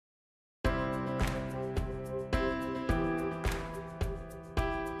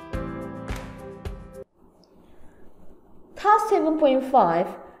Task 7.5,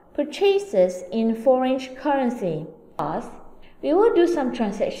 Purchases in Foreign Currency. First, we will do some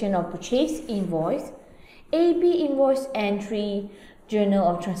transaction of purchase invoice, AP invoice entry, journal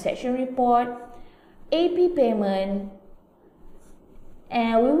of transaction report, AP payment,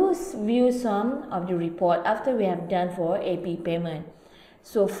 and we will view some of the report after we have done for AP payment.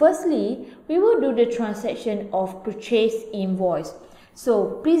 So firstly, we will do the transaction of purchase invoice.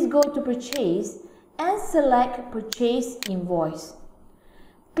 So please go to purchase and select purchase invoice.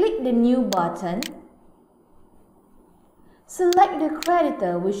 Click the new button. Select the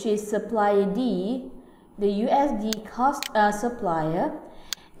creditor, which is supplier D, the USD cost supplier.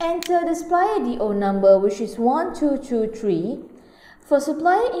 Enter the supplier DO number, which is 1223. For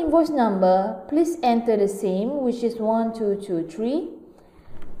supplier invoice number, please enter the same, which is 1223.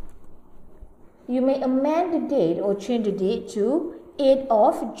 You may amend the date or change the date to 8th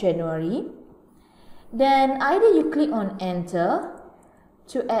of January. Then either you click on enter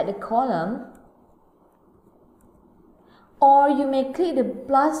to add a column, or you may click the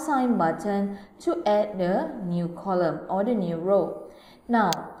plus sign button to add the new column or the new row.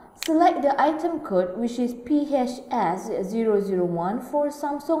 Now, select the item code, which is PHS001 for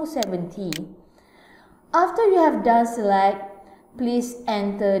Samsung 70. After you have done select, please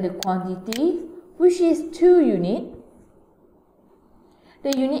enter the quantity, which is 2 units.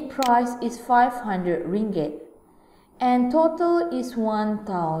 The unit price is 500 ringgit and total is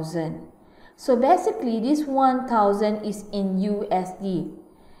 1000. So basically this 1000 is in USD,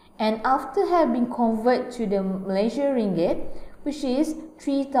 and after having converted to the Malaysian ringgit, which is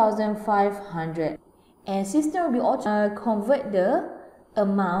 3500, and system will be auto convert the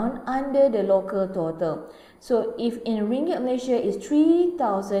amount under the local total. So if in ringgit Malaysia is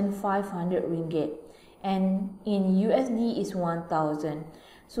 3500 ringgit and in USD is 1000.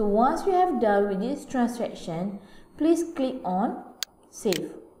 So once you have done with this transaction, please click on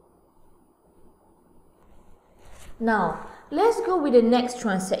save. Now, let's go with the next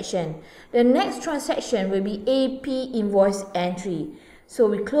transaction. The next transaction will be AP invoice entry. So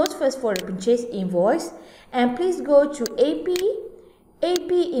we close first for the purchase invoice, and please go to AP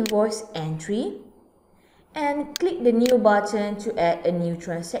invoice entry and click the new button to add a new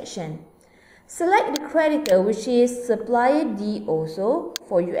transaction. Select the creditor, which is supplier D also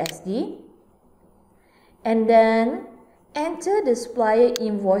for USD, and then enter the supplier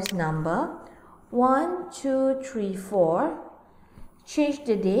invoice number 1234. Change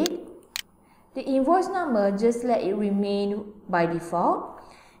the date. The invoice number, just let it remain by default.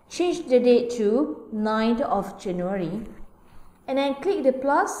 Change the date to 9th of January, and then click the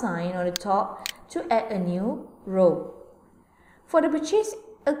plus sign on the top to add a new row. For the purchase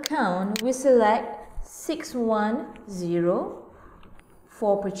account, we select 610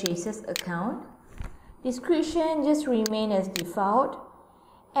 for purchases account. Description just remain as default.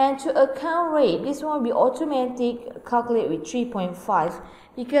 And to account rate, this one will be automatic calculate with 3.5,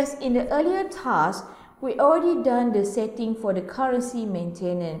 because in the earlier task we already done the setting for the currency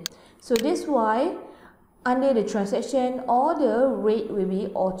maintenance. So this why under the transaction all the rate will be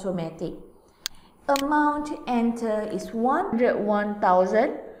automatic. Amount enter is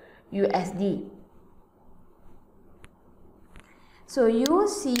 101,000 USD. So you will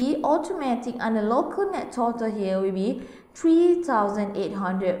see automatic under local net total here will be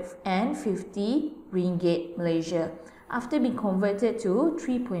 3,850 ringgit Malaysia after being converted to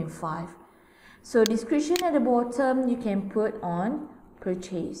 3.5. So description at the bottom you can put on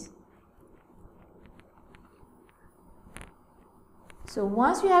purchase. So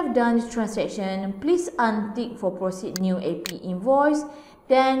once you have done this transaction, please untick for proceed new AP invoice,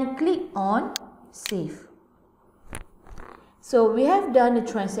 then click on save. So we have done the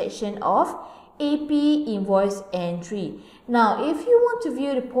transaction of AP invoice entry. Now if you want to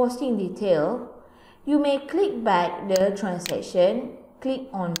view the posting detail, you may click back the transaction, click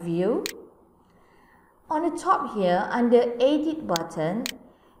on view. On the top here under edit button,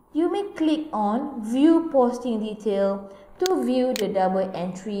 you may click on view posting detail to view the double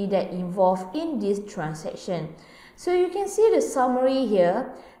entry that involved in this transaction. So you can see the summary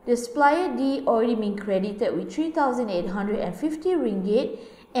here. The supplier D already been credited with 3,850 ringgit,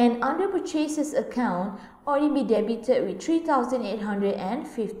 and under purchases account already be debited with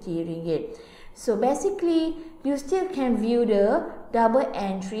 3,850 ringgit. So basically you still can view the double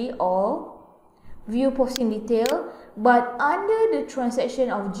entry or view posting detail, but under the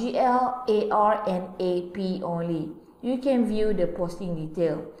transaction of GL, AR and AP only. You can view the posting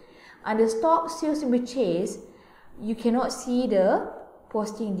detail. Under stock, sales and purchase, you cannot see the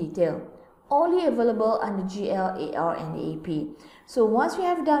posting detail. Only available under GL, AR and AP. So once you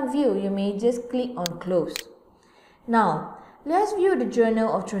have done view, you may just click on close. Now, let's view the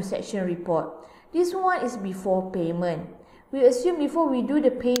journal of transaction report. This one is before payment. We assume before we do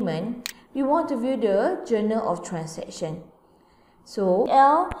the payment, we want to view the journal of transaction. So,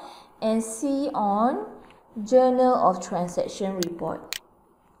 L and C on journal of transaction report.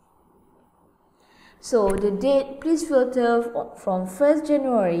 So, the date, please filter from 1st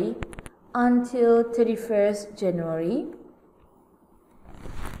January until 31st January.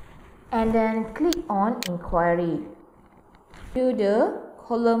 And then click on inquiry. To the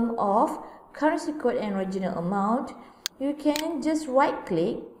column of currency code and original amount, you can just right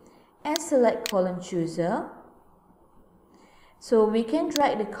click and select column chooser. So we can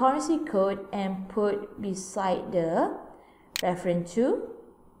drag the currency code and put beside the reference to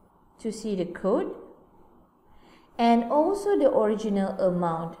see the code, and also the original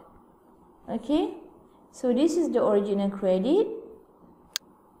amount. Okay, so this is the original credit.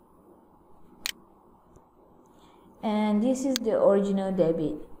 And this is the original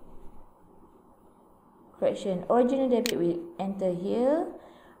debit. Correction, original debit we enter here.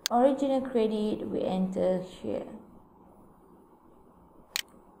 Original credit we enter here.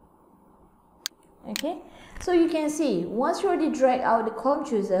 Okay, so you can see once you already drag out the column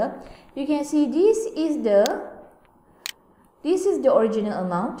chooser, you can see this is the original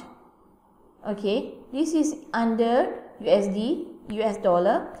amount. Okay, this is under USD, US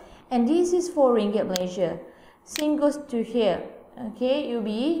dollar, and this is for Ringgit Malaysia. Same goes to here. Okay, you'll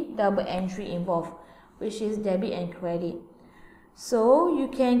be double entry involved, which is debit and credit. So you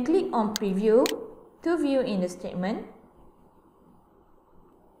can click on preview to view in the statement.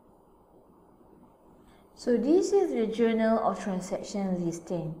 So this is the journal of transaction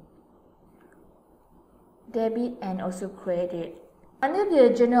listing, debit and also credit. Under the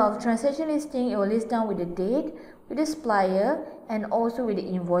journal of transaction listing, it will list down with the date, with the supplier, and also with the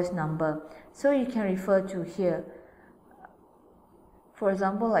invoice number. So you can refer to here. For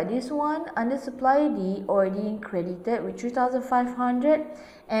example, like this one, under supplier D, already credited with 3,500,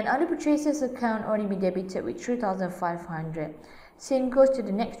 and under purchases account, already be debited with 3,500. Same goes to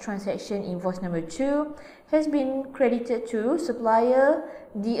the next transaction, invoice number 2, has been credited to supplier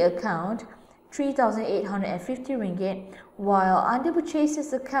D account, 3,850 ringgit, while under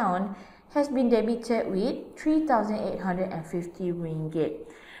purchases account has been debited with 3,850 ringgit.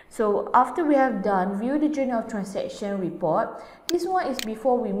 So after we have done view the journal of transaction report, this one is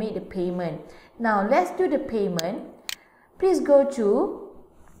before we made the payment. Now let's do the payment. Please go to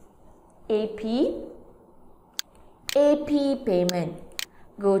AP payment.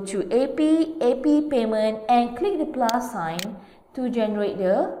 Go to AP payment and click the plus sign to generate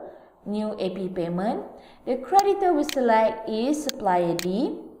the new AP payment. The creditor we select is supplier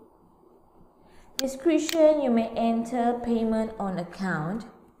D. Description, you may enter payment on account.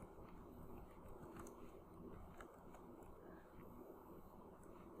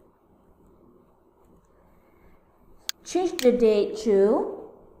 Change the date to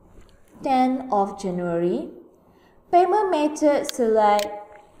 10th of January. Payment method select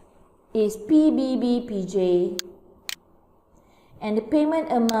is PBBPJ. And the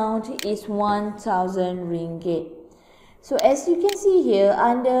payment amount is 1,000 ringgit. So as you can see here,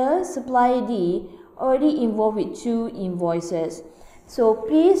 under supplier D, already involved with 2 invoices. So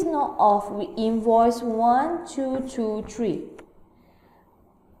please note off with invoice 1223.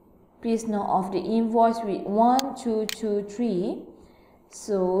 Please note off the invoice with 1223.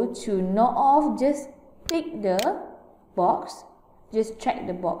 So to note off, just tick the box, just check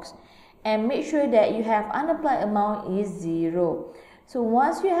the box, and make sure that you have unapplied amount is 0. So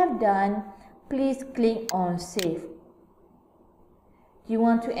once you have done, please click on save. Do you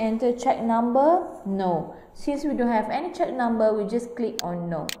want to enter check number? No. Since we don't have any check number, we just click on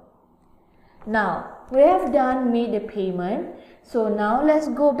no. Now, we have made the payment. So now let's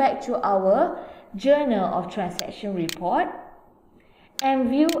go back to our journal of transaction report and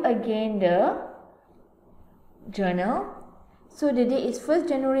view again the journal. So the date is 1st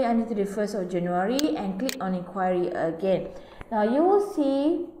January until the 1st of January, and click on inquiry again. Now you will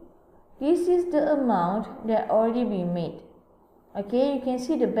see this is the amount that already been made. Okay, you can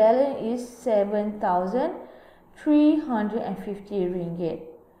see the balance is 7,350 ringgit.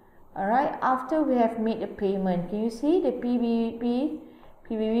 Alright, after we have made the payment, can you see the PBBPJ?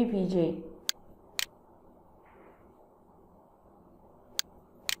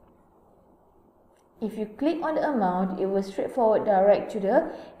 If you click on the amount, it will straightforward direct to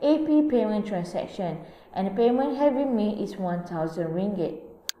the AP payment transaction, and the payment have been made is 1,000 ringgit.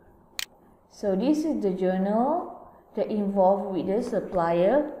 So this is the journal that involved with the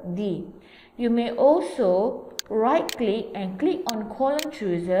supplier D. You may also right click and click on column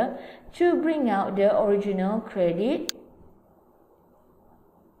chooser to bring out the original credit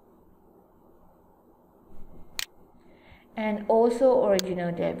and also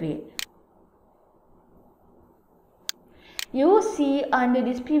original debit. You will see under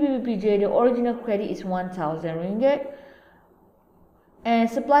this PBBPJ the original credit is 1000 ringgit and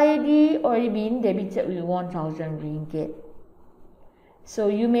supplier D already been debited with 1000 ringgit. So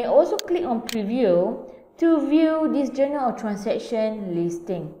you may also click on preview to view this journal of transaction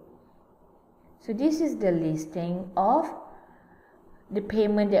listing. So this is the listing of the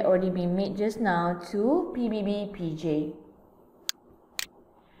payment that already been made just now to PBBPJ.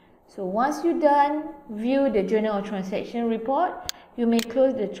 So once you're done, view the journal of transaction report, you may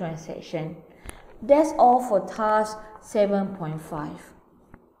close the transaction. That's all for task 7.5.